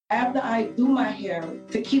After I do my hair,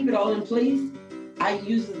 to keep it all in place, I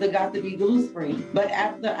use the got-to-be glue spray. But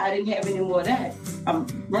after I didn't have any more of that, I'm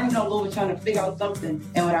running all over trying to figure out something.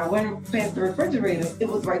 And when I went past the refrigerator, it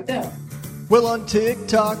was right there. Well, on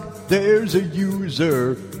TikTok, there's a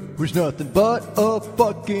user who's nothing but a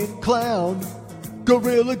fucking clown.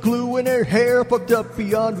 Gorilla glue in her hair, fucked up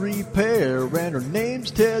beyond repair, and her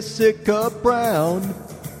name's Tessica Brown.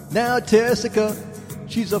 Now Tessica,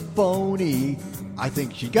 she's a phony. I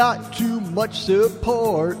think she got too much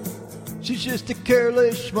support. She's just a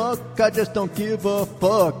careless schmuck, I just don't give a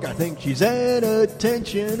fuck. I think she's an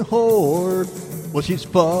attention whore. Well, she's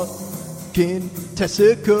fucking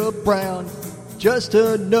Tessica Brown, just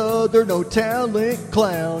another no-talent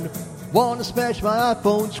clown. Wanna smash my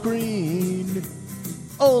iPhone screen,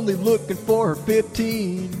 only looking for her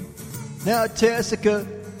 15. Now Tessica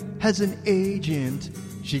has an agent,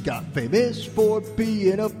 she got famous for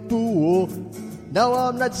being a fool. Now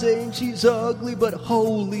I'm not saying she's ugly, but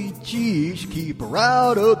holy geez, keep her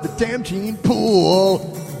out of the damn gene pool.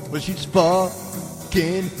 Well, she's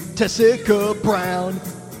fucking Tessica Brown,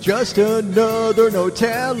 just another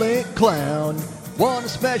no-talent clown. Wanna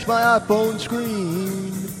smash my iPhone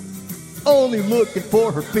screen, only looking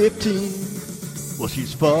for her 15. Well,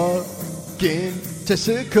 she's fucking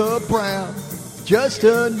Tessica Brown, just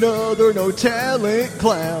another no-talent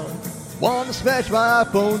clown. Wanna smash my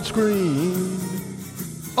iPhone screen,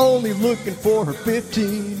 only looking for her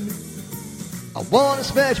 15. I wanna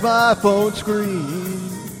smash my iPhone screen,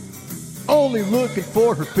 only looking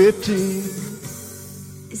for her 15.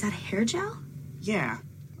 Is that hair gel? Yeah.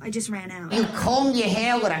 I just ran out. You combed your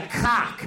hair with a cock.